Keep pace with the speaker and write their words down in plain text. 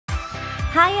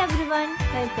Hi everyone,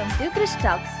 welcome to Krish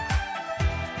Talks.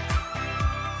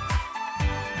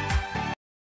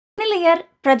 Final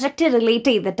project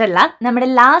relate ചെയ്തിട്ടുള്ള നമ്മുടെ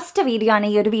last video ആണ്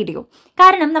ഈ ഒരു വീഡിയോ.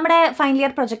 കാരണം നമ്മുടെ ഫൈനൽ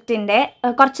ഇയർ പ്രൊജക്റ്റിൻ്റെ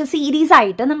കുറച്ച് സീരീസ്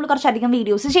ആയിട്ട് നമ്മൾ കുറച്ചധികം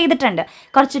വീഡിയോസ് ചെയ്തിട്ടുണ്ട്.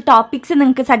 കുറച്ച് ടോപ്പിക്സ്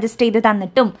നിങ്ങൾക്ക് സജസ്റ്റ് ചെയ്ത്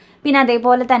തന്നിട്ടും പിന്നെ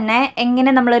അതേപോലെ തന്നെ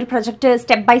എങ്ങനെ നമ്മളൊരു പ്രൊജക്റ്റ്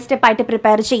സ്റ്റെപ്പ് ബൈ സ്റ്റെപ്പ് ആയിട്ട്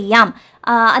പ്രിപ്പയർ ചെയ്യാം,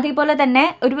 അതേപോലെ തന്നെ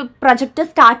ഒരു പ്രൊജക്റ്റ്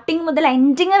സ്റ്റാർട്ടിങ് മുതൽ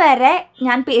എൻഡിങ് വരെ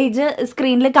ഞാൻ പേജ്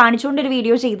സ്ക്രീനിൽ കാണിച്ചുകൊണ്ടൊരു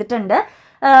വീഡിയോ ചെയ്തിട്ടുണ്ട്.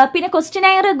 പിന്നെ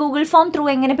ക്വസ്റ്റ്യനെയർ ഗൂഗിൾ ഫോം ത്രൂ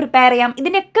എങ്ങനെ പ്രിപ്പയർ ചെയ്യാം,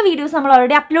 ഇതിൻ്റെയൊക്കെ വീഡിയോസ് നമ്മൾ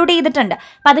ഓൾറെഡി അപ്ലോഡ് ചെയ്തിട്ടുണ്ട്.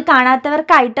 അപ്പം അത്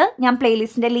കാണാത്തവർക്കായിട്ട് ഞാൻ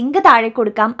പ്ലേലിസ്റ്റിൻ്റെ ലിങ്ക് താഴെ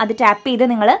കൊടുക്കാം. അത് ടാപ്പ് ചെയ്ത്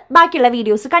നിങ്ങൾ ബാക്കിയുള്ള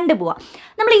വീഡിയോസ് കണ്ടുപോവാം.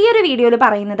 നമ്മൾ ഈ ഒരു വീഡിയോയിൽ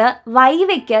പറയുന്നത്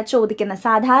വൈവയ്ക്ക് ചോദിക്കുന്ന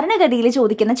സാധാരണഗതിയിൽ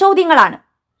ചോദിക്കുന്ന ചോദ്യങ്ങളാണ്.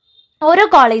 ഓരോ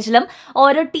കോളേജിലും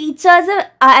ഓരോ ടീച്ചേഴ്സ്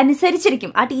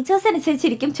അനുസരിച്ചിരിക്കും, ആ ടീച്ചേഴ്സ്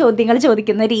അനുസരിച്ചിരിക്കും ചോദ്യങ്ങൾ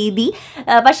ചോദിക്കുന്ന രീതി.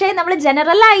 പക്ഷേ നമ്മൾ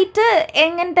ജനറലായിട്ട്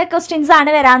എങ്ങനത്തെ ക്വസ്റ്റ്യൻസ് ആണ്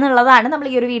വരാമെന്നുള്ളതാണ് നമ്മൾ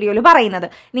ഈ ഒരു വീഡിയോയിൽ പറയുന്നത്.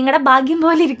 നിങ്ങളുടെ ഭാഗ്യം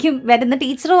പോലെ ഇരിക്കും, വരുന്ന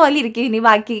ടീച്ചർ പോലെ ഇരിക്കും ഇനി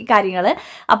ബാക്കി കാര്യങ്ങൾ.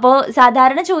 അപ്പോൾ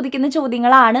സാധാരണ ചോദിക്കുന്ന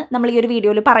ചോദ്യങ്ങളാണ് നമ്മൾ ഈ ഒരു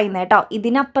വീഡിയോയിൽ പറയുന്നത് കേട്ടോ.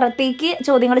 ഇതിനപ്പുറത്തേക്ക്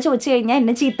ചോദ്യങ്ങൾ ചോദിച്ചു കഴിഞ്ഞാൽ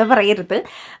എന്നെ ചീത്ത പറയരുത്.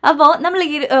 അപ്പോൾ നമ്മൾ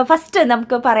ഈ ഫസ്റ്റ്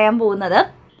നമുക്ക് പറയാൻ പോകുന്നത്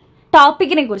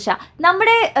ടോപ്പിക്കിനെ കുറിച്ചാണ്.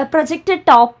 നമ്മുടെ പ്രൊജക്റ്റ്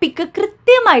ടോപ്പിക്ക്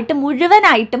കൃത്യമായിട്ട്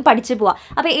മുഴുവനായിട്ടും പഠിച്ചു പോവാം.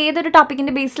 അപ്പോൾ ഏതൊരു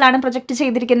ടോപ്പിക്കിൻ്റെ ബേസിലാണ് പ്രൊജക്റ്റ്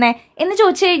ചെയ്തിരിക്കുന്നത് എന്ന്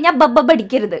ചോദിച്ചു കഴിഞ്ഞാൽ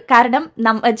പഠിക്കരുത്. കാരണം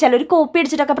ചിലർ കോപ്പി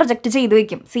അടിച്ചിട്ടൊക്കെ പ്രൊജക്റ്റ് ചെയ്ത്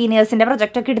വെക്കും. സീനിയേഴ്സിൻ്റെ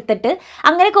പ്രൊജക്റ്റൊക്കെ എടുത്തിട്ട്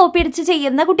അങ്ങനെ കോപ്പി അടിച്ച്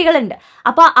ചെയ്യുന്ന കുട്ടികളുണ്ട്.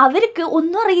 അപ്പോൾ അവർക്ക്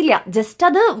ഒന്നും അറിയില്ല. ജസ്റ്റ്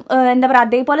അത് എന്താ പറയുക,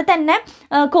 അതേപോലെ തന്നെ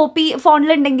കോപ്പി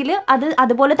ഫോണിലുണ്ടെങ്കിൽ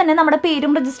അതുപോലെ തന്നെ നമ്മുടെ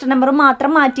പേരും രജിസ്റ്റർ നമ്പറും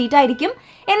മാത്രം മാറ്റിയിട്ടായിരിക്കും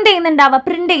എന്ത് ചെയ്യുന്നുണ്ടാവുക,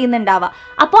 പ്രിന്റ് ചെയ്യുന്നുണ്ടാവുക.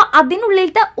 അപ്പോൾ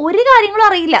അതിനുള്ളിലത്തെ ഒരു കാര്യങ്ങളും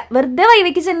അറിയില്ല, വെറുതെ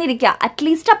വൈവയ്ക്ക് ചെന്നിരിക്കുക.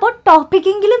 അറ്റ്ലീസ്റ്റ് അപ്പോൾ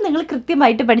ടോപ്പിക്കെങ്കിലും നിങ്ങൾ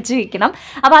കൃത്യമായിട്ട് പഠിച്ചു വയ്ക്കണം.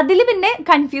 അപ്പോൾ അതിൽ പിന്നെ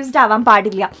കൺഫ്യൂസ്ഡ് ആവാൻ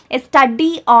പാടില്ല. A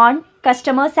study on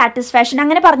customer satisfaction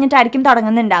അങ്ങനെ പറഞ്ഞിട്ടായിരിക്കും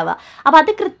തുടങ്ങുന്നുണ്ടാവുക. അപ്പോൾ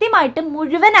അത് കൃത്യമായിട്ടും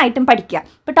മുഴുവനായിട്ടും പഠിക്കുക.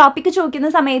 ഇപ്പോൾ ടോപ്പിക്ക്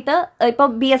ചോദിക്കുന്ന സമയത്ത് ഇപ്പോൾ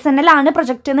BSNL ആണ്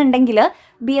പ്രൊജക്റ്റ് എന്നുണ്ടെങ്കിൽ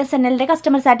BSNLന്റെ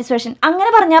കസ്റ്റമർ സാറ്റിസ്ഫാക്ഷൻ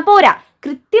അങ്ങനെ പറഞ്ഞാൽ പോരാ.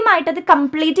 കൃത്യമായിട്ട് അത്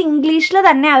കംപ്ലീറ്റ് ഇംഗ്ലീഷിൽ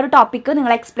തന്നെ ആ ഒരു ടോപ്പിക്ക്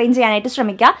നിങ്ങൾ എക്സ്പ്ലെയിൻ ചെയ്യാനായിട്ട്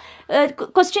ശ്രമിക്കുക.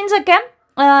 ക്വസ്റ്റ്യൻസ് ഒക്കെ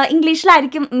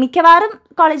ഇംഗ്ലീഷിലായിരിക്കും, മിക്കവാറും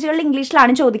കോളേജുകളിൽ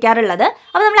ഇംഗ്ലീഷിലാണ് ചോദിക്കാറുള്ളത്.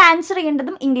 അപ്പോൾ നമ്മൾ ആൻസർ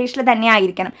ചെയ്യേണ്ടതും ഇംഗ്ലീഷിൽ തന്നെ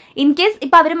ആയിരിക്കണം. ഇൻ കേസ്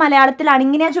ഇപ്പോൾ അവർ മലയാളത്തിലാണ്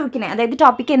ഇങ്ങനെയാണ് ചോദിക്കുന്നത്, അതായത്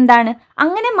ടോപ്പിക് എന്താണ്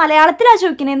അങ്ങനെ മലയാളത്തിലാണ്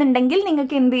ചോദിക്കുന്നതെന്നുണ്ടെങ്കിൽ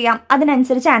നിങ്ങൾക്ക് എന്ത് ചെയ്യാം,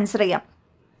 അതിനനുസരിച്ച് ആൻസർ ചെയ്യാം.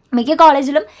 മിക്ക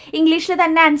കോളേജിലും ഇംഗ്ലീഷിൽ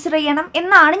തന്നെ ആൻസർ ചെയ്യണം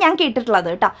എന്നാണ് ഞാൻ കേട്ടിട്ടുള്ളത്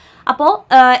കേട്ടോ. അപ്പോൾ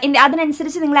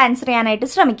അതിനനുസരിച്ച് നിങ്ങൾ ആൻസർ ചെയ്യാനായിട്ട്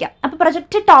ശ്രമിക്കുക. അപ്പോൾ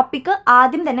പ്രൊജക്റ്റ് ടോപ്പിക്ക്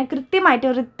ആദ്യം തന്നെ കൃത്യമായിട്ട്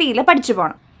വൃത്തിയിൽ പഠിച്ചു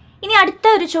പോകണം. ഇനി അടുത്ത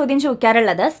ഒരു ചോദ്യം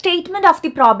ചോദിക്കാറുള്ളത് statement of the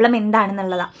problem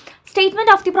എന്താണെന്നുള്ളതാണ്.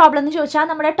 Statement of the problem എന്ന് ചോദിച്ചാൽ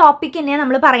നമ്മുടെ ടോപ്പിക് തന്നെയാണ്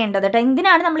നമ്മൾ പറയേണ്ടത് കേട്ടോ.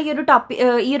 എന്തിനാണ് നമ്മൾ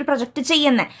ഈ ഒരു പ്രൊജക്ട്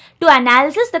ചെയ്യുന്നത്? To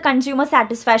analysis the consumer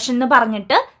satisfaction എന്ന്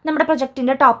പറഞ്ഞിട്ട് നമ്മുടെ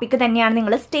പ്രൊജക്ടിന്റെ ടോപ്പിക് തന്നെയാണ്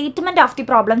നിങ്ങൾ സ്റ്റേറ്റ്മെന്റ് ഓഫ് ദി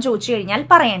പ്രോബ്ലം ചോദിച്ചു കഴിഞ്ഞാൽ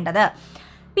പറയേണ്ടത്.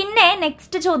 പിന്നെ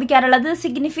next ചോദിക്കാറുള്ളത്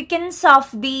significance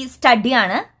of the study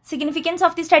ആണ്. സിഗ്നിഫിക്കൻസ്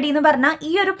ഓഫ് ദി സ്റ്റഡി എന്ന് പറഞ്ഞാൽ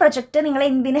ഈ ഒരു പ്രൊജക്റ്റ് നിങ്ങളെ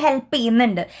എന്തിന് ഹെൽപ്പ്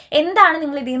ചെയ്യുന്നുണ്ട്, എന്താണ്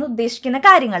നിങ്ങൾ ഇതിൽ നിന്ന് ഉദ്ദേശിക്കുന്ന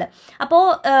കാര്യങ്ങൾ. അപ്പോൾ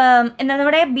എന്താ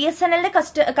നമ്മുടെ BSNLന്റെ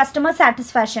കസ്റ്റമർ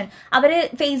സാറ്റിസ്ഫാക്ഷൻ, അവർ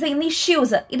ഫേസ് ചെയ്യുന്ന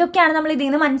ഇഷ്യൂസ്, ഇതൊക്കെയാണ് നമ്മൾ ഇതിൽ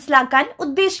നിന്ന് മനസ്സിലാക്കാൻ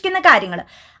ഉദ്ദേശിക്കുന്ന കാര്യങ്ങൾ.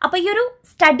 അപ്പോൾ ഈ ഒരു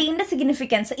സ്റ്റഡീൻ്റെ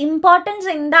സിഗ്നിഫിക്കൻസ്, ഇമ്പോർട്ടൻസ്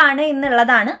എന്താണ്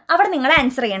എന്നുള്ളതാണ് അവിടെ നിങ്ങൾ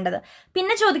ആൻസർ ചെയ്യേണ്ടത്.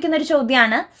 പിന്നെ ചോദിക്കുന്ന ഒരു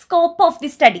ചോദ്യമാണ് scope of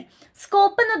the study.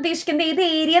 Scope എന്ന് ഉദ്ദേശിക്കുന്നത് ഏത്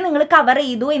ഏരിയ നിങ്ങൾ കവർ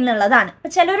ചെയ്തു എന്നുള്ളതാണ്.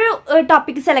 ഇപ്പം ചിലൊരു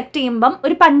ടോപ്പിക് സെലക്ട് ചെയ്യുമ്പം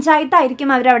ഒരു പഞ്ചായത്തായിരിക്കും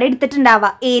അവരവിടെ എടുത്തിട്ടുണ്ടാവുക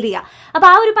ഏരിയ. അപ്പോൾ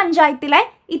ആ ഒരു പഞ്ചായത്തിലെ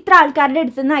ഇത്ര ആൾക്കാരുടെ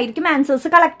അടുത്ത് നിന്നായിരിക്കും ആൻസേഴ്സ്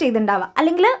കളക്ട് ചെയ്തിട്ടുണ്ടാവുക.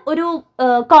 അല്ലെങ്കിൽ ഒരു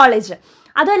കോളേജ്,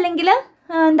 അതും അല്ലെങ്കിൽ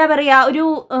എന്താ പറയുക ഒരു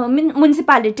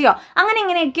മുനിസിപ്പാലിറ്റിയോ അങ്ങനെ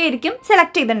ഇങ്ങനെയൊക്കെ ആയിരിക്കും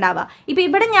സെലക്ട് ചെയ്തിട്ടുണ്ടാവുക. ഇപ്പം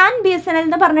ഇവിടെ ഞാൻ BSNL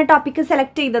എന്ന് പറഞ്ഞ ടോപ്പിക്ക്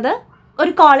സെലക്ട് ചെയ്തത്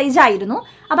ഒരു കോളേജായിരുന്നു.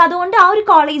 അപ്പോൾ അതുകൊണ്ട് ആ ഒരു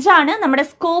കോളേജാണ് നമ്മുടെ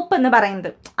സ്കോപ്പ് എന്ന്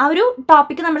പറയുന്നത്. ആ ഒരു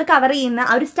ടോപ്പിക്ക് നമ്മൾ കവർ ചെയ്യുന്ന,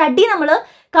 ആ ഒരു സ്റ്റഡി നമ്മൾ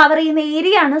കവർ ചെയ്യുന്ന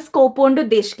ഏരിയ ആണ് സ്കോപ്പ് കൊണ്ട്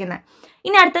ഉദ്ദേശിക്കുന്നത്.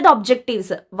 ഇനി അടുത്തത്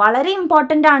ഒബ്ജക്റ്റീവ്സ്. വളരെ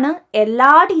ഇമ്പോർട്ടൻ്റ് ആണ്,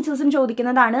 എല്ലാ ടീച്ചേഴ്സും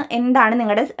ചോദിക്കുന്നതാണ്, എന്താണ്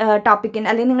നിങ്ങളുടെ ടോപ്പിക്കിൻ്റെ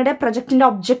അല്ലെങ്കിൽ നിങ്ങളുടെ പ്രൊജക്റ്റിൻ്റെ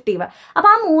ഒബ്ജക്റ്റീവ്. അപ്പോൾ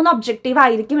ആ 3 ഒബ്ജക്റ്റീവ്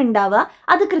ആയിരിക്കും ഉണ്ടാവുക.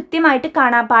 അത് കൃത്യമായിട്ട്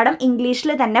കാണാപ്പാഠം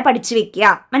ഇംഗ്ലീഷിൽ തന്നെ പഠിച്ചു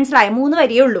വെക്കുക. മനസ്സിലായോ? 3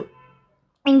 വരിയേ ഉള്ളൂ,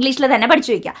 ഇംഗ്ലീഷിൽ തന്നെ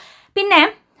പഠിച്ചു വെക്കുക. പിന്നെ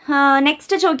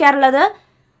നെക്സ്റ്റ് ചോദിക്കാറുള്ളത്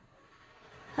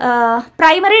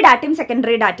പ്രൈമറി ഡാറ്റയും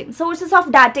സെക്കൻഡറി ഡാറ്റയും. സോഴ്സസ് ഓഫ്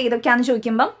ഡാറ്റ ഏതൊക്കെയാണെന്ന്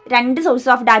ചോദിക്കുമ്പം 2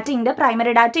 സോഴ്സസ് ഓഫ് ഡാറ്റ ഉണ്ട്.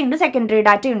 പ്രൈമറി ഡാറ്റ ഉണ്ട്, സെക്കൻഡറി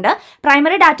ഡാറ്റ ഉണ്ട്.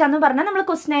 പ്രൈമറി ഡാറ്റ എന്ന് പറഞ്ഞാൽ നമ്മൾ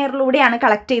ക്വസ്റ്റ്യനെയറിലൂടെയാണ്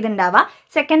കളക്ട് ചെയ്തിട്ടുണ്ടാവുക.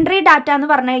 സെക്കൻഡറി ഡാറ്റ എന്ന്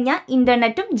പറഞ്ഞു കഴിഞ്ഞാൽ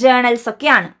ഇന്റർനെറ്റും ജേർണൽസ്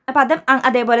ഒക്കെയാണ്. അപ്പോൾ അത്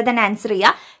അതേപോലെ തന്നെ ആൻസർ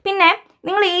ചെയ്യുക. പിന്നെ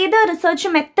നിങ്ങൾ ഏത് റിസർച്ച്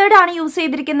മെത്തേഡാണ് യൂസ്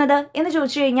ചെയ്തിരിക്കുന്നത് എന്ന്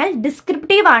ചോദിച്ചു കഴിഞ്ഞാൽ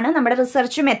ഡിസ്ക്രിപ്റ്റീവ് ആണ് നമ്മുടെ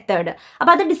റിസർച്ച് മെത്തേഡ്.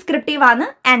 അപ്പോൾ അത് ഡിസ്ക്രിപ്റ്റീവ് ആണ്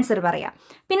ആൻസർ പറയാം.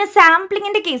 പിന്നെ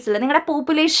സാമ്പിളിങ്ങിന്റെ കേസിൽ നിങ്ങളുടെ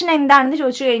പോപ്പുലേഷൻ എന്താണെന്ന്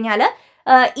ചോദിച്ചു കഴിഞ്ഞാൽ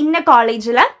ഇന്ന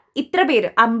കോളേജിൽ ഇത്ര പേര്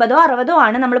 50 or 60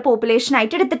 ആണ് നമ്മൾ പോപ്പുലേഷൻ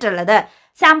ആയിട്ട് എടുത്തിട്ടുള്ളത്.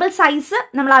 സാമ്പിൾ സൈസ്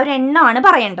നമ്മൾ ആ ഒരു എണ്ണമാണ്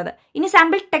പറയേണ്ടത്. ഇനി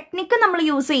സാമ്പിൾ ടെക്നിക്ക് നമ്മൾ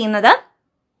യൂസ് ചെയ്യുന്നത്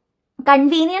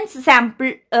കൺവീനിയൻസ്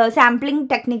സാമ്പിളിംഗ്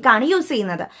ടെക്നിക്കാണ് യൂസ്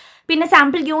ചെയ്യുന്നത്. പിന്നെ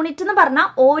സാമ്പിൾ യൂണിറ്റ് എന്ന് പറഞ്ഞാൽ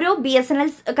ഓരോ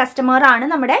BSNL കസ്റ്റമറാണ്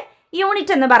നമ്മുടെ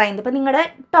യൂണിറ്റ് എന്ന് പറയുന്നത്. ഇപ്പം നിങ്ങളുടെ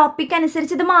ടോപ്പിക്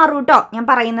അനുസരിച്ച് ഇത് മാറും കേട്ടോ, ഞാൻ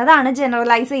പറയുന്നതാണ്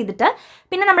ജനറലൈസ് ചെയ്തിട്ട്.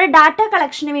 പിന്നെ നമ്മുടെ ഡാറ്റ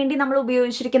കളക്ഷന് വേണ്ടി നമ്മൾ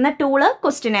ഉപയോഗിച്ചിരിക്കുന്ന ടൂള്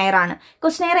ക്വസ്റ്റ്യനെയർ ആണ്.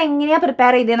 ക്വസ്റ്റ്യനെയർ എങ്ങനെയാണ്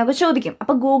പ്രിപ്പയർ ചെയ്തതെന്നൊക്കെ ചോദിക്കും.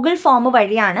 അപ്പോൾ ഗൂഗിൾ ഫോം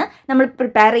വഴിയാണ് നമ്മൾ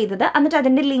പ്രിപ്പയർ ചെയ്തത്. എന്നിട്ട്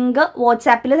അതിൻ്റെ ലിങ്ക്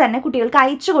വാട്സാപ്പിൽ തന്നെ കുട്ടികൾക്ക്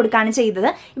അയച്ചു കൊടുക്കുകയാണ് ചെയ്തത്.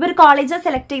 ഇപ്പോൾ ഒരു കോളേജ്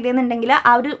സെലക്ട് ചെയ്തെന്നുണ്ടെങ്കിൽ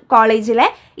ആ ഒരു കോളേജിലെ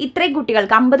ഇത്രയും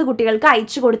കുട്ടികൾക്ക് 50 കുട്ടികൾക്ക്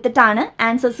അയച്ചു കൊടുത്തിട്ടാണ്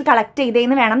ആൻസേഴ്സ് കളക്ട്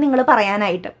ചെയ്തതെന്ന് വേണം നിങ്ങൾ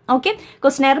പറയാനായിട്ട്. ഓക്കെ,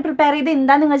 ക്വസ്റ്റ്യനെയർ പ്രിപ്പയർ ചെയ്ത്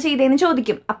എന്താ നിങ്ങൾ ചെയ്തതെന്ന്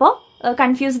ചോദിക്കും. അപ്പോൾ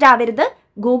കൺഫ്യൂസ്ഡ് ആവരുത്.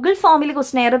 ഗൂഗിൾ ഫോമിൽ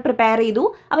ക്വസ്റ്റ്യനെയർ പ്രിപ്പയർ ചെയ്തു.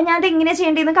 അപ്പോൾ ഞാൻ അത് എങ്ങനെയാണ്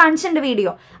ചെയ്യേണ്ടതെന്ന് കാണിച്ചിട്ടുണ്ട്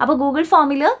വീഡിയോ. അപ്പോൾ ഗൂഗിൾ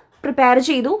ഫോമിൽ പ്രിപ്പയർ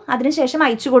ചെയ്തു, അതിനുശേഷം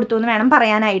അയച്ചു കൊടുത്തു എന്ന് വേണം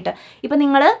പറയാനായിട്ട്. ഇപ്പം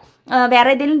നിങ്ങൾ വേറെ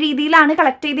ഏതെങ്കിലും രീതിയിലാണ്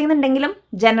കളക്ട് ചെയ്തെന്നുണ്ടെങ്കിലും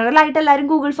ജനറൽ ആയിട്ട് എല്ലാവരും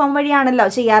ഗൂഗിൾ ഫോം വഴിയാണല്ലോ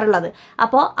ചെയ്യാറുള്ളത്.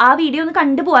 അപ്പോൾ ആ വീഡിയോ ഒന്ന്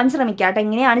കണ്ടുപോകാൻ ശ്രമിക്കുക കേട്ടോ,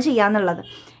 എങ്ങനെയാണ് ചെയ്യാന്നുള്ളത്.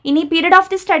 ഇനി പീരീഡ്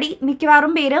ഓഫ് ദി സ്റ്റഡി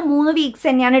മിക്കവാറും പേര് 3 വീക്സ്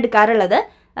തന്നെയാണ് എടുക്കാറുള്ളത്.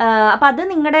 അപ്പം അത്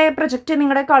നിങ്ങളുടെ പ്രൊജക്റ്റ്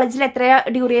നിങ്ങളുടെ കോളേജിൽ എത്ര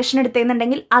ഡ്യൂറേഷൻ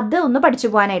എടുത്തെന്നുണ്ടെങ്കിൽ അത് ഒന്ന് പഠിച്ചു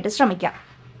പോകാനായിട്ട് ശ്രമിക്കാം.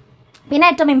 പിന്നെ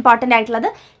ഏറ്റവും ഇമ്പോർട്ടൻ്റ് ആയിട്ടുള്ളത്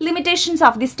ലിമിറ്റേഷൻസ്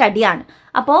ഓഫ് ദി സ്റ്റഡിയാണ്.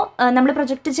 അപ്പോൾ നമ്മൾ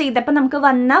പ്രൊജക്റ്റ് ചെയ്തപ്പോൾ നമുക്ക്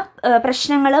വന്ന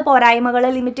പ്രശ്നങ്ങൾ, പോരായ്മകൾ,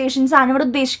 ലിമിറ്റേഷൻസ് ആണ് ഇവിടെ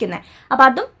ഉദ്ദേശിക്കുന്നത്. അപ്പോൾ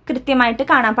അതും കൃത്യമായിട്ട്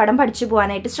കാണാപ്പാഠം പഠിച്ചു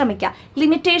പോകാനായിട്ട് ശ്രമിക്കുക.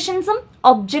 ലിമിറ്റേഷൻസും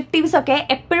ഒബ്ജക്റ്റീവ്സും ഒക്കെ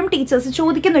എപ്പോഴും ടീച്ചേഴ്സ്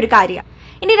ചോദിക്കുന്ന ഒരു കാര്യമാണ്.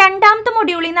 ഇനി രണ്ടാമത്തെ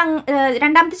മൊഡ്യൂളിൽ നിന്ന്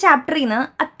രണ്ടാമത്തെ ചാപ്റ്ററിൽ നിന്ന്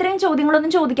അത്രയും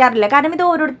ചോദ്യങ്ങളൊന്നും ചോദിക്കാറില്ല. കാരണം ഇത്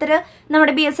ഓരോരുത്തർ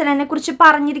നമ്മുടെ BSNLനെ കുറിച്ച്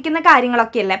പറഞ്ഞിരിക്കുന്ന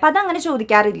കാര്യങ്ങളൊക്കെ അല്ലേ, അപ്പം അതങ്ങനെ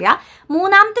ചോദിക്കാറില്ല.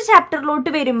 മൂന്നാമത്തെ ചാപ്റ്ററിലോട്ട്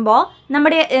വരുമ്പോൾ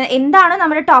നമ്മുടെ എന്താണ്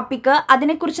നമ്മുടെ ടോപ്പിക്ക്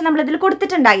അതിനെക്കുറിച്ച് നമ്മളിതിൽ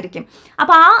കൊടുത്തിട്ടുണ്ടായിരിക്കും.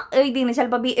 അപ്പോൾ ആ ഇതിൽ നിന്ന്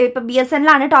ചിലപ്പോൾ ഇപ്പം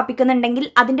BSNLാണ് ടോപ്പിക് എന്നുണ്ടെങ്കിൽ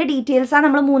അതിൻ്റെ ഡീറ്റെയിൽസാണ്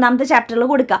നമ്മൾ മൂന്നാമത്തെ ചാപ്റ്ററിൽ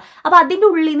കൊടുക്കുക. അപ്പോൾ അതിൻ്റെ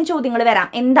ഉള്ളിൽ നിന്ന് ചോദ്യങ്ങൾ വരാം.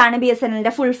 എന്താണ്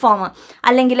BSNLന്റെ ഫുൾ ഫോം,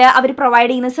 അല്ലെങ്കിൽ അവർ പ്രൊവൈഡ്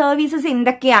ചെയ്യുന്ന സർവീസസ്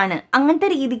എന്തൊക്കെയാണ്, അങ്ങനത്തെ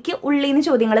രീതിക്ക് ഉള്ളിൽ നിന്ന്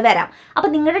ചോദ്യങ്ങൾ വരാം. അപ്പോൾ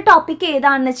നിങ്ങളുടെ ടോപ്പിക്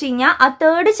ഏതാണെന്ന് വെച്ച് കഴിഞ്ഞാൽ ആ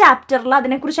 3rd ചാപ്റ്ററിൽ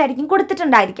അതിനെക്കുറിച്ചായിരിക്കും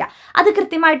കൊടുത്തിട്ടുണ്ടായിരിക്കുക. അത്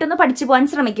കൃത്യമായിട്ടൊന്ന് പഠിച്ചു പോകാൻ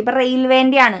ശ്രമിക്കും. ഇപ്പം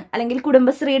റെയിൽവേൻ്റെ ആണ് അല്ലെങ്കിൽ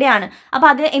കുടുംബശ്രീയുടെ ആണ്, അപ്പോൾ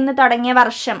അത് എന്ന് തുടങ്ങിയ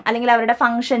വർഷം അല്ലെങ്കിൽ അവരുടെ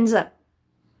ഫങ്ഷൻസ്,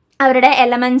 അവരുടെ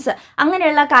എലമെന്റ്സ്,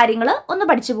 അങ്ങനെയുള്ള കാര്യങ്ങൾ ഒന്ന്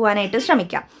പഠിച്ചു പോകാനായിട്ട്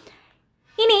ശ്രമിക്കാം.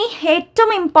 ഇനി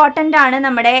ഏറ്റവും ഇമ്പോർട്ടൻ്റ് ആണ്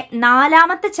നമ്മുടെ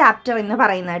 4ാമത്തെ ചാപ്റ്റർ എന്ന്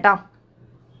പറയുന്നത് കേട്ടോ.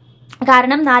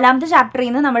 കാരണം 4ാമത്തെ ചാപ്റ്ററിൽ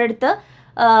നിന്ന് നമ്മുടെ അടുത്ത്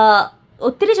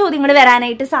ഒത്തിരി ചോദ്യങ്ങൾ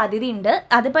വരാനായിട്ട് സാധ്യതയുണ്ട്.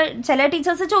 അതിപ്പോൾ ചില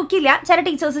ടീച്ചേഴ്സ് ചോദിക്കില്ല, ചില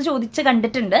ടീച്ചേഴ്സ് ചോദിച്ച്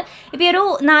കണ്ടിട്ടുണ്ട്. ഇപ്പോൾ ഈ ഒരു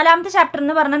 4ാമത്തെ ചാപ്റ്റർ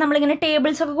എന്ന് പറഞ്ഞാൽ നമ്മളിങ്ങനെ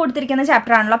ടേബിൾസ് ഒക്കെ കൊടുത്തിരിക്കുന്ന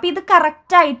ചാപ്റ്റർ ആണല്ലോ. അപ്പോൾ ഇത്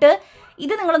കറക്റ്റായിട്ട്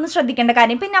ഇത് നിങ്ങളൊന്ന് ശ്രദ്ധിക്കേണ്ട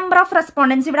കാര്യം. ഇപ്പം നമ്പർ ഓഫ്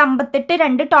റെസ്പോണ്ടൻസ് ഇവിടെ 58,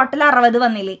 2 ടോട്ടൽ 60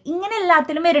 വന്നില്ലേ, ഇങ്ങനെ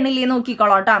എല്ലാത്തിലും വരണില്ലേ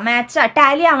നോക്കിക്കോളൂ കേട്ടോ. മാച്ച്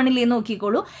ടാലി ആവണില്ലേ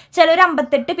നോക്കിക്കോളൂ. ചിലർ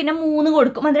 58 പിന്നെ 3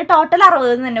 കൊടുക്കും, അതിൽ ടോട്ടൽ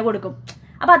 60 തന്നെ കൊടുക്കും.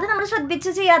 അപ്പോൾ അത് നമ്മൾ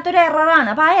ശ്രദ്ധിച്ച് ചെയ്യാത്തൊരു എററാണ്.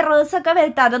 അപ്പോൾ ആ എറേഴ്സൊക്കെ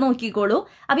വരുത്താതെ നോക്കിക്കോളൂ.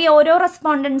 അപ്പോൾ ഈ ഓരോ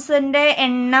റെസ്പോണ്ടൻസിൻ്റെ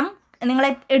എണ്ണം നിങ്ങൾ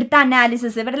എടുത്ത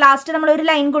അനാലിസിസ്, ഇവിടെ ലാസ്റ്റ് നമ്മൾ ഒരു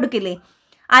ലൈൻ കൊടുക്കില്ലേ,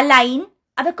 ആ ലൈൻ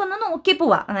അതൊക്കെ ഒന്ന് നോക്കി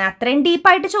പോവാം. അത്രയും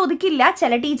ഡീപ്പായിട്ട് ചോദിക്കില്ല,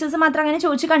 ചില ടീച്ചേഴ്സ് മാത്രം അങ്ങനെ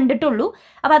ചോദിച്ച് കണ്ടിട്ടുള്ളൂ.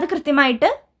 അപ്പോൾ അത് കൃത്യമായിട്ട്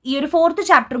ഈ ഒരു 4th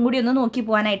ചാപ്റ്ററും കൂടി ഒന്ന് നോക്കി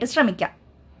പോകാനായിട്ട് ശ്രമിക്കാം.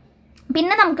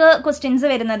 പിന്നെ നമുക്ക് ക്വസ്റ്റ്യൻസ്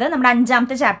വരുന്നത് നമ്മുടെ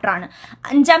 5ാമത്തെ ചാപ്റ്ററാണ്.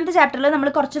 5ാമത്തെ ചാപ്റ്ററിൽ നമ്മൾ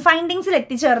കുറച്ച് ഫൈൻഡിങ്സിൽ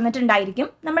എത്തിച്ചേർന്നിട്ടുണ്ടായിരിക്കും.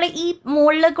 നമ്മൾ ഈ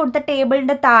മുകളിൽ കൊടുത്ത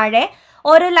ടേബിളിൻ്റെ താഴെ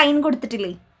ഓരോ ലൈൻ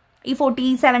കൊടുത്തിട്ടില്ലേ, ഈ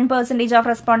 47% of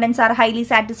respondents are highly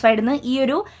satisfied എന്ന് ഈ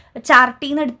ഒരു ചാർട്ടിൽ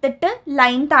നിന്ന് എടുത്തിട്ട്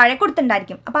ലൈൻ താഴെ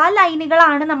കൊടുത്തിട്ടുണ്ടായിരിക്കും. അപ്പോൾ ആ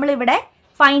ലൈനുകളാണ് നമ്മളിവിടെ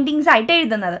ഫൈൻഡിങ്സ് ആയിട്ട്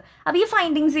എഴുതുന്നത്. അപ്പോൾ ഈ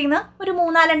ഫൈൻഡിങ്സിൽ നിന്ന് ഒരു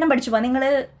 3-4 എണ്ണം പഠിച്ചു പോകാം. നിങ്ങൾ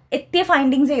എത്തിയ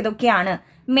ഫൈൻഡിങ്സ് ഏതൊക്കെയാണ്,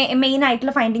 മെയിൻ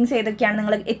ആയിട്ടുള്ള ഫൈൻഡിങ്സ് ഏതൊക്കെയാണ്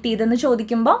നിങ്ങൾ എത്തിയതെന്ന്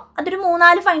ചോദിക്കുമ്പോൾ അതൊരു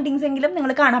 3-4 ഫൈൻഡിങ്സ് എങ്കിലും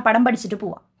നിങ്ങൾ കാണാപ്പാഠം പഠിച്ചിട്ട്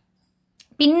പോവാം.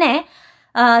 പിന്നെ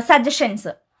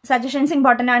സജഷൻസ്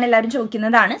ഇമ്പോർട്ടൻ്റ് ആണ്, എല്ലാവരും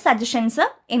ചോദിക്കുന്നതാണ്. സജഷൻസ്,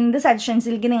 എന്ത്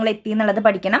സജഷൻസിലേക്ക് നിങ്ങൾ എത്തി എന്നുള്ളത്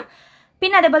പഠിക്കണം.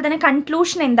 പിന്നെ അതേപോലെ തന്നെ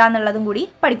കൺക്ലൂഷൻ എന്താണെന്നുള്ളതും കൂടി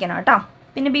പഠിക്കണം കേട്ടോ.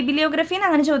 പിന്നെ ബിബിലിയോഗ്രഫിന്ന്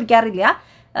അങ്ങനെ ചോദിക്കാറില്ല.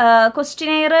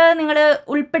 ക്വസ്റ്റ്യനെയർ നിങ്ങൾ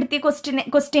ഉൾപ്പെടുത്തിയ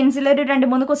ക്വസ്റ്റ്യൻസിൽ ഒരു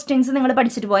 2-3 ക്വസ്റ്റ്യൻസ് നിങ്ങൾ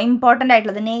പഠിച്ചിട്ട് പോകാം. ഇമ്പോർട്ടൻ്റ്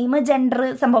ആയിട്ടുള്ളത് നെയിം, ജെൻഡർ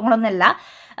സംഭവങ്ങളൊന്നുമല്ല.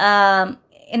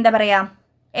 എന്താ പറയുക,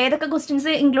 ഏതൊക്കെ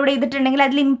ക്വസ്റ്റ്യൻസ് ഇൻക്ലൂഡ് ചെയ്തിട്ടുണ്ടെങ്കിൽ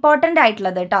അതിൽ ഇമ്പോർട്ടൻ്റ്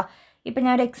ആയിട്ടുള്ളത് കേട്ടോ. ഇപ്പം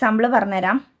ഞാനൊരു എക്സാമ്പിൾ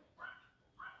പറഞ്ഞുതരാം.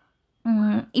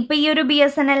 ഇപ്പം ഈ ഒരു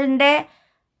BSNLന്റെ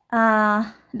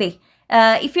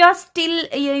if you are still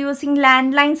using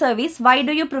landline service, why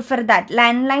do you prefer that?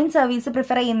 landline service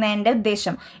prefer ചെയ്യുന്നതിൻ്റെ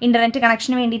ഉദ്ദേശം internet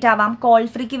connection വേണ്ടിയിട്ടാവാം, call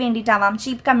freak വേണ്ടിയിട്ടാവാം,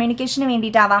 cheap communication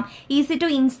വേണ്ടിയിട്ടാവാം, easy to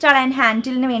install and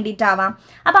ഹാൻഡിലിന് വേണ്ടിയിട്ടാവാം.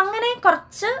 അപ്പം അങ്ങനെ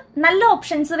കുറച്ച് നല്ല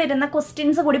ഓപ്ഷൻസ് വരുന്ന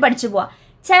ക്വസ്റ്റ്യൻസ് കൂടി പഠിച്ചു പോവാം.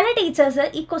 ചില ടീച്ചേഴ്സ്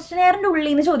ഈ ക്വസ്റ്റ്യനെയറിൻ്റെ ഉള്ളിൽ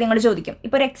നിന്ന് ചോദ്യങ്ങൾ ചോദിക്കും.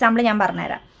 ഇപ്പോൾ ഒരു എക്സാമ്പിൾ ഞാൻ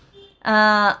പറഞ്ഞുതരാം.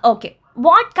 Okay,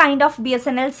 what kind of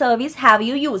BSNL service have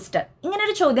you used?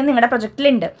 ഇങ്ങനൊരു ചോദ്യം നിങ്ങളുടെ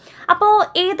പ്രൊജക്റ്റിലുണ്ട്. അപ്പോൾ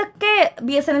ഏതൊക്കെ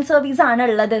BSNL സർവീസ് ആണ്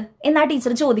ഉള്ളത് എന്നാ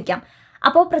ടീച്ചർ ചോദിക്കാം.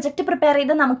 അപ്പോൾ പ്രൊജക്റ്റ് പ്രിപ്പയർ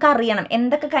ചെയ്ത് നമുക്കറിയണം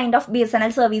എന്തൊക്കെ കൈൻഡ് ഓഫ്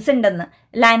BSNL സർവീസ് ഉണ്ടെന്ന്.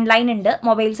 ലാൻഡ് ലൈൻ ഉണ്ട്,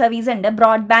 മൊബൈൽ സർവീസ് ഉണ്ട്,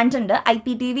 ബ്രോഡ്ബാൻഡ് ഉണ്ട്,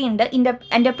 IPTV ഉണ്ട്,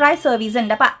 എന്റർപ്രൈസ് സർവീസ്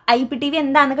ഉണ്ട്. അപ്പോൾ IPTV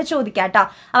എന്താണെന്നൊക്കെ ചോദിക്കാം കേട്ടോ.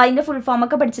 അപ്പോൾ അതിൻ്റെ ഫുൾ ഫോം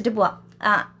ഒക്കെ പഠിച്ചിട്ട് പോവാം.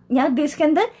 ഞാൻ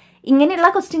ഉദ്ദേശിക്കുന്നത് ഇങ്ങനെയുള്ള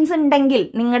ക്വസ്റ്റ്യൻസ് ഉണ്ടെങ്കിൽ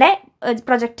നിങ്ങളുടെ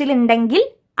പ്രൊജക്റ്റിൽ ഉണ്ടെങ്കിൽ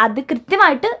അത്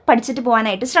കൃത്യമായിട്ട് പഠിച്ചിട്ട്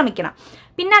പോകാനായിട്ട് ശ്രമിക്കണം.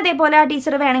 പിന്നെ അതേപോലെ ആ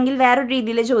ടീച്ചർ വേണമെങ്കിൽ വേറൊരു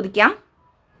രീതിയിൽ ചോദിക്കാം.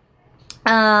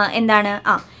 എന്താണ്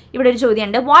ഇവിടെ ഒരു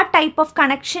ചോദ്യമുണ്ട്, what type of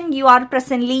connection you are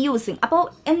presently using. അപ്പോൾ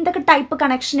എന്തൊക്കെ ടൈപ്പ്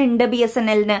കണക്ഷൻ ഉണ്ട്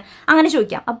BSNLന് അങ്ങനെ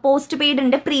ചോദിക്കാം. അപ്പോൾ പോസ്റ്റ് പെയ്ഡ്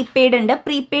ഉണ്ട്, പ്രീപെയ്ഡ് ഉണ്ട്,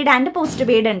 പ്രീപെയ്ഡ് ആൻഡ് പോസ്റ്റ്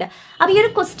പെയ്ഡ് ഉണ്ട്. അപ്പോൾ ഈ ഒരു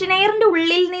ക്വസ്റ്റിനെയറിന്റെ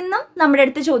ഉള്ളിൽ നിന്നും നമ്മുടെ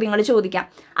അടുത്ത് ചോദ്യങ്ങൾ ചോദിക്കാം.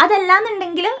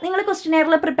 അതല്ലാന്നുണ്ടെങ്കിൽ നിങ്ങൾ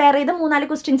ക്വസ്റ്റിനെയറിൽ പ്രിപ്പയർ ചെയ്ത് 3-4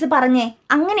 ക്വസ്റ്റ്യൻസ് പറഞ്ഞേ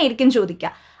അങ്ങനെയായിരിക്കും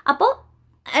ചോദിക്കുക. അപ്പോൾ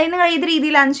നിങ്ങൾ ഏത്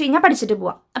രീതിയിലാണെന്ന് വെച്ച് കഴിഞ്ഞാൽ പഠിച്ചിട്ട്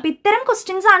പോവാം. അപ്പോൾ ഇത്തരം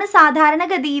ക്വസ്റ്റ്യൻസ് ആണ്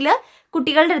സാധാരണഗതിയിൽ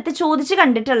കുട്ടികളുടെ അടുത്ത് ചോദിച്ച്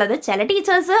കണ്ടിട്ടുള്ളത്. ചില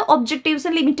ടീച്ചേഴ്സ്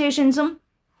ഒബ്ജക്റ്റീവ്സും ലിമിറ്റേഷൻസും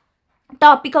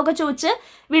ടോപ്പിക്കൊക്കെ ചോദിച്ച്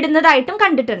വിടുന്നതായിട്ടും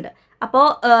കണ്ടിട്ടുണ്ട്. അപ്പോൾ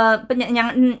ഇപ്പം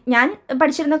ഞാൻ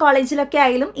പഠിച്ചിരുന്ന കോളേജിലൊക്കെ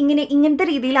ആയാലും ഇങ്ങനത്തെ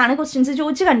രീതിയിലാണ് ക്വസ്റ്റ്യൻസ്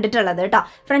ചോദിച്ച് കണ്ടിട്ടുള്ളത് കേട്ടോ.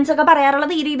 ഫ്രണ്ട്സൊക്കെ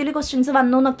പറയാറുള്ളത് ഈ രീതിയിൽ ക്വസ്റ്റ്യൻസ്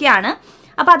വന്നു എന്നൊക്കെയാണ്.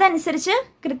 അപ്പോൾ അതനുസരിച്ച്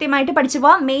കൃത്യമായിട്ട് പഠിച്ചു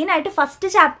പോവാം. മെയിനായിട്ട് ഫസ്റ്റ്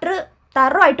ചാപ്റ്റർ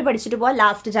തറവായിട്ട് പഠിച്ചിട്ട് പോവാം.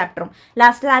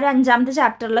 ലാസ്റ്റ് ആ 5ാമത്തെ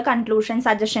ചാപ്റ്ററിൽ കൺക്ലൂഷൻ,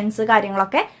 സജഷൻസ്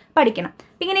കാര്യങ്ങളൊക്കെ പഠിക്കണം.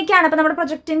 ഇങ്ങനെയൊക്കെയാണ്. അപ്പോൾ നമ്മുടെ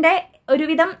പ്രൊജക്റ്റിൻ്റെ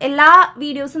ഒരുവിധം എല്ലാ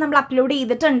വീഡിയോസും നമ്മൾ അപ്ലോഡ്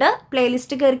ചെയ്തിട്ടുണ്ട്.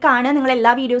 പ്ലേലിസ്റ്റ് കയറി കാണുക. നിങ്ങൾ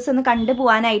എല്ലാ വീഡിയോസും ഒന്ന് കണ്ടു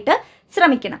പോകാനായിട്ട്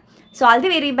ശ്രമിക്കണം. So all the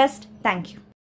very best. Thank you.